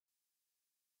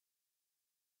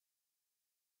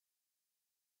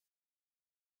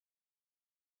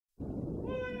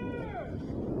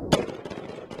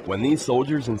When these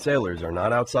soldiers and sailors are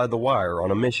not outside the wire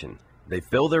on a mission, they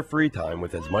fill their free time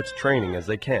with as much training as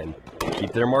they can to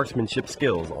keep their marksmanship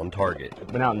skills on target.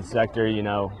 Been out in the sector, you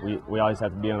know, we always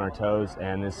have to be on our toes,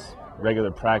 and this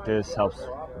regular practice helps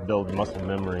build muscle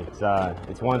memory.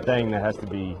 It's one thing that has to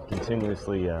be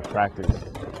continuously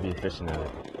practiced to be efficient at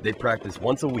it. They practice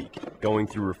once a week, going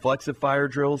through reflexive fire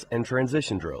drills and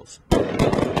transition drills.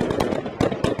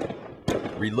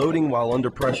 Reloading while under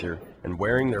pressure and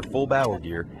wearing their full battle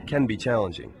gear can be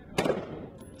challenging.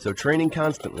 So training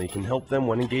constantly can help them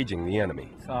when engaging the enemy.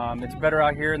 It's better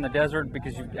out here in the desert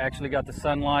because you've actually got the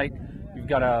sunlight, you've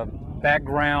got a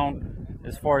background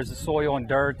as far as the soil and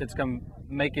dirt that's going to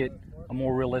make it a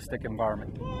more realistic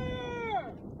environment.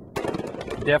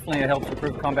 Definitely it helps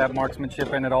improve combat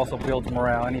marksmanship, and it also builds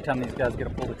morale. Anytime these guys get to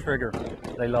pull the trigger,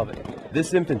 they love it.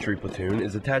 This infantry platoon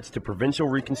is attached to Provincial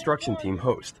Reconstruction Team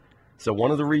Host, so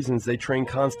one of the reasons they train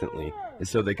constantly is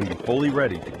so they can be fully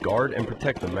ready to guard and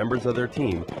protect the members of their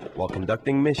team while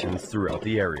conducting missions throughout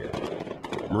the area.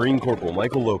 Marine Corporal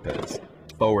Michael Lopez,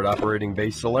 Forward Operating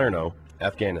Base Salerno,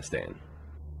 Afghanistan.